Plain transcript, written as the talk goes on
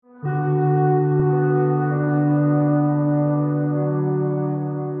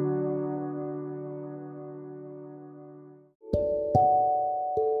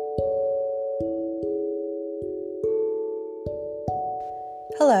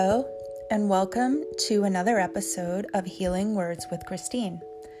Hello, and welcome to another episode of Healing Words with Christine.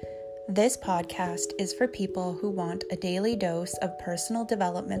 This podcast is for people who want a daily dose of personal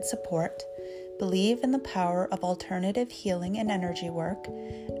development support, believe in the power of alternative healing and energy work,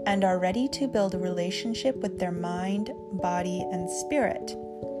 and are ready to build a relationship with their mind, body, and spirit.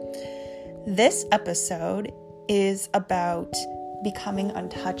 This episode is about becoming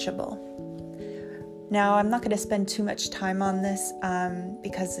untouchable. Now, I'm not going to spend too much time on this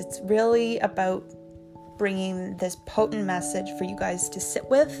because it's really about bringing this potent message for you guys to sit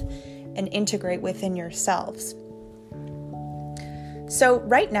with and integrate within yourselves. So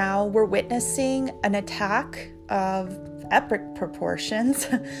right now, we're witnessing an attack of epic proportions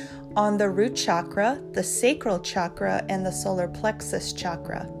on the root chakra, the sacral chakra, and the solar plexus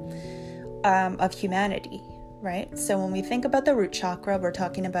chakra of humanity. Right? So when we think about the root chakra, we're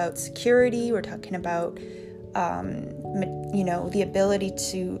talking about security, we're talking about, the ability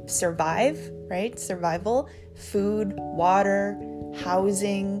to survive, right? Survival, food, water,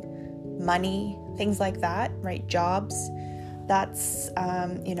 housing, money, things like that, right? Jobs. That's,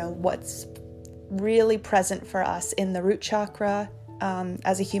 what's really present for us in the root chakra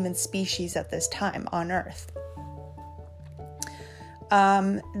as a human species at this time on Earth.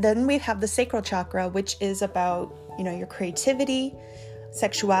 Then we have the sacral chakra, which is about, your creativity,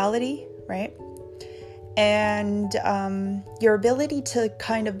 sexuality, right? And your ability to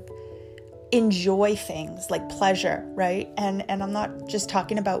kind of enjoy things like pleasure, right? And I'm not just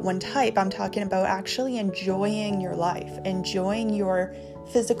talking about one type. I'm talking about actually enjoying your life, enjoying your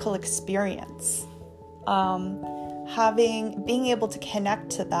physical experience, being able to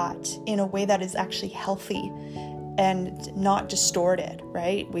connect to that in a way that is actually healthy and not distorted,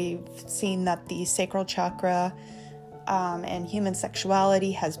 right? We've seen that the sacral chakra and human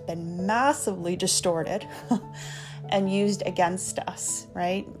sexuality has been massively distorted and used against us,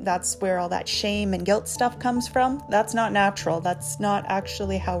 right? That's where all that shame and guilt stuff comes from. That's not natural. That's not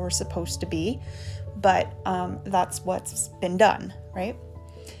actually how we're supposed to be, but that's what's been done, right?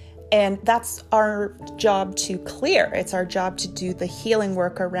 And that's our job to clear. It's our job to do the healing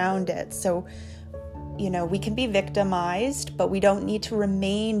work around it. So we can be victimized, but we don't need to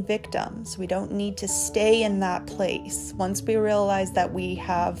remain victims. We don't need to stay in that place. Once we realize that we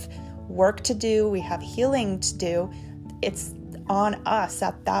have work to do, we have healing to do, it's on us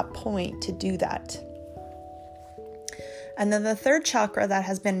at that point to do that. And then the third chakra that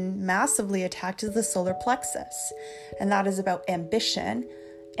has been massively attacked is the solar plexus. And that is about ambition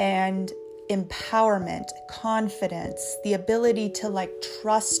and empowerment, confidence, the ability to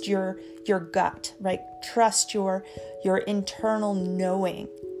trust your gut, right? Trust your internal knowing,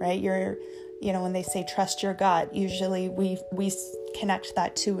 right? When they say trust your gut, usually we connect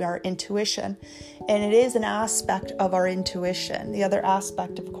that to our intuition, and it is an aspect of our intuition. The other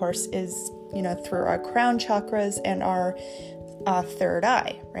aspect, of course, is through our crown chakras and our third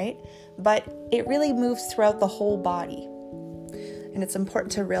eye, right? But it really moves throughout the whole body. And it's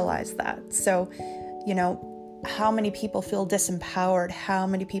important to realize that. So, how many people feel disempowered? How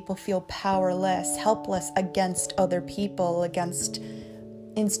many people feel powerless, helpless against other people, against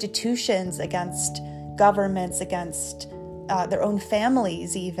institutions, against governments, against their own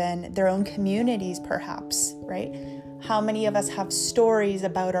families, even their own communities, perhaps, right? How many of us have stories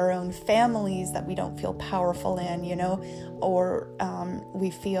about our own families that we don't feel powerful in, or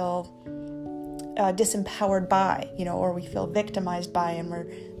we feel disempowered by, or we feel victimized by, and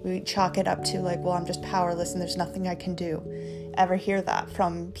we chalk it up to I'm just powerless and there's nothing I can do. Ever hear that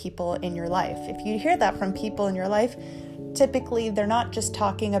from people in your life? If you hear that from people in your life, typically they're not just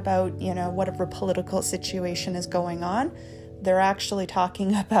talking about, whatever political situation is going on. They're actually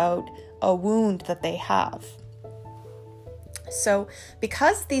talking about a wound that they have. So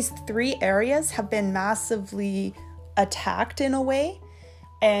because these three areas have been massively attacked in a way,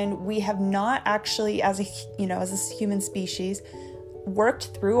 and we have not actually, as a human species, worked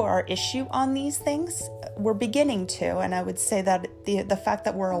through our issue on these things, we're beginning to. And I would say that the fact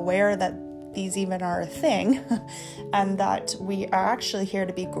that we're aware that these even are a thing, and that we are actually here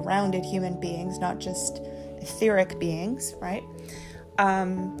to be grounded human beings, not just etheric beings, right?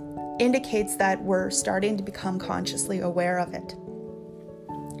 Indicates that we're starting to become consciously aware of it.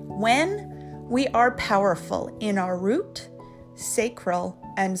 When we are powerful in our root, sacral,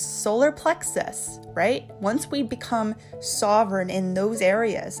 and solar plexus, right? Once we become sovereign in those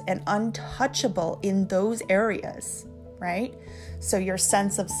areas and untouchable in those areas, right? So your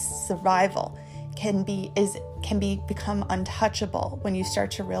sense of survival can become untouchable when you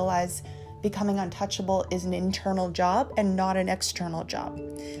start to realize becoming untouchable is an internal job and not an external job.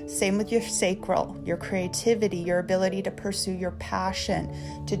 Same with your sacral, your creativity, your ability to pursue your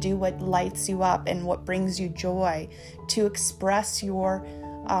passion, to do what lights you up and what brings you joy, to express your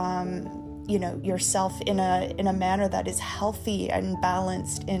yourself in a manner that is healthy and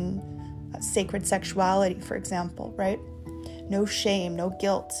balanced in sacred sexuality, for example, right? No shame, no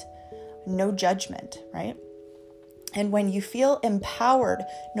guilt, no judgment, right? And when you feel empowered,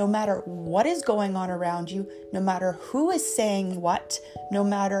 no matter what is going on around you, no matter who is saying what, no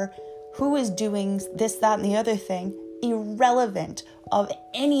matter who is doing this, that, and the other thing, irrelevant of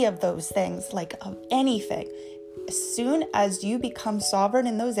any of those things, like of anything, as soon as you become sovereign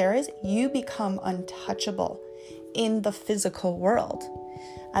in those areas, you become untouchable in the physical world.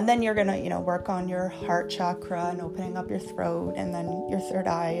 And then you're going to, work on your heart chakra and opening up your throat and then your third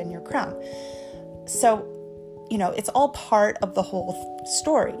eye and your crown. So, it's all part of the whole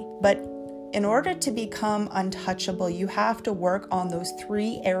story. But in order to become untouchable, you have to work on those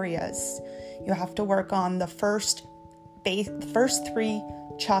 3 areas. You have to work on the first 3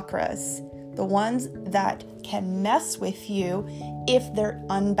 chakras, the ones that can mess with you if they're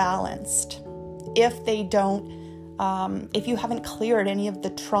unbalanced, if they don't, if you haven't cleared any of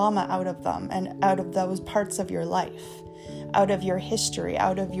the trauma out of them and out of those parts of your life, out of your history,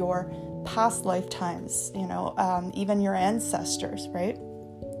 out of your past lifetimes, even your ancestors, right?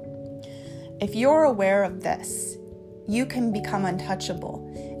 If you're aware of this, you can become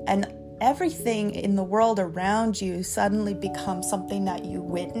untouchable, and everything in the world around you suddenly becomes something that you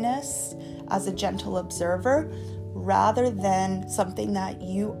witness as a gentle observer rather than something that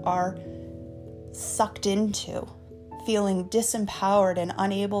you are sucked into, feeling disempowered and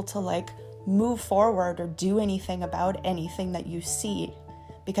unable to move forward or do anything about anything that you see.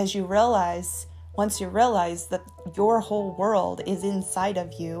 Because once you realize that your whole world is inside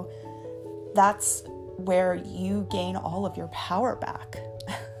of you, that's where you gain all of your power back.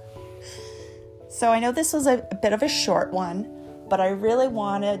 So I know this was a bit of a short one, but I really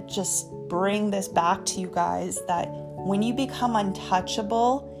want to just bring this back to you guys that when you become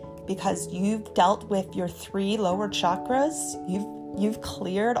untouchable, because you've dealt with your 3 lower chakras, you've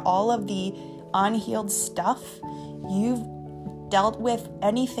cleared all of the unhealed stuff, you've dealt with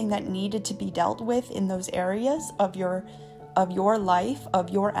anything that needed to be dealt with in those areas of your life, of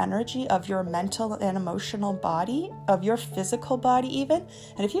your energy, of your mental and emotional body, of your physical body even.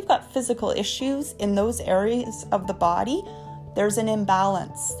 And if you've got physical issues in those areas of the body, there's an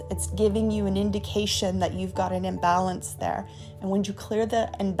imbalance. It's giving you an indication that you've got an imbalance there. And when you clear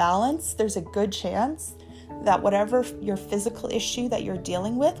the imbalance, there's a good chance that whatever your physical issue that you're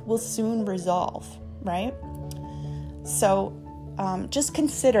dealing with will soon resolve, right? So just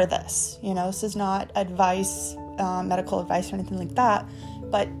consider this. This is not advice, medical advice or anything like that,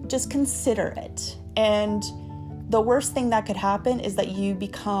 but just consider it. And the worst thing that could happen is that you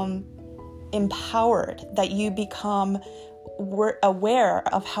become empowered, that you become aware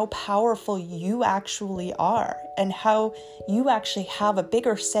of how powerful you actually are and how you actually have a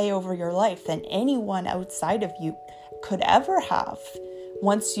bigger say over your life than anyone outside of you could ever have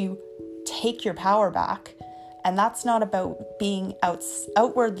once you take your power back. And that's not about being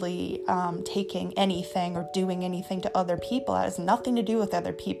outwardly taking anything or doing anything to other people. That has nothing to do with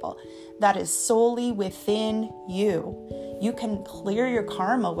other people. That is solely within you. You can clear your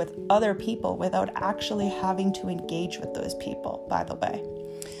karma with other people without actually having to engage with those people, by the way.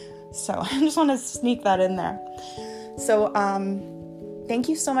 So I just want to sneak that in there. So thank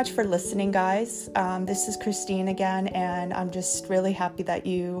you so much for listening, guys. This is Christine again, and I'm just really happy that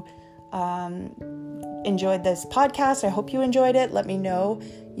you enjoyed this podcast. I hope you enjoyed it. Let me know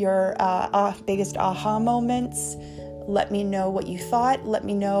your biggest aha moments. Let me know what you thought. Let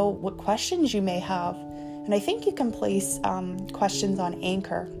me know what questions you may have. And I think you can place questions on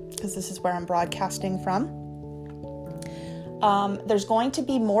Anchor, because this is where I'm broadcasting from. There's going to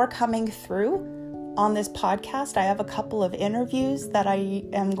be more coming through on this podcast. I have a couple of interviews that I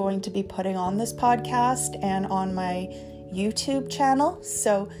am going to be putting on this podcast and on my YouTube channel,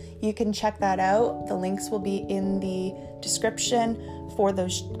 so you can check that out. The links will be in the description for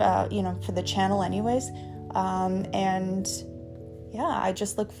those, for the channel anyways. And yeah, I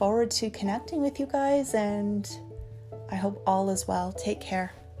just look forward to connecting with you guys, and I hope all is well. Take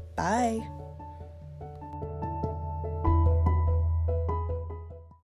care. Bye.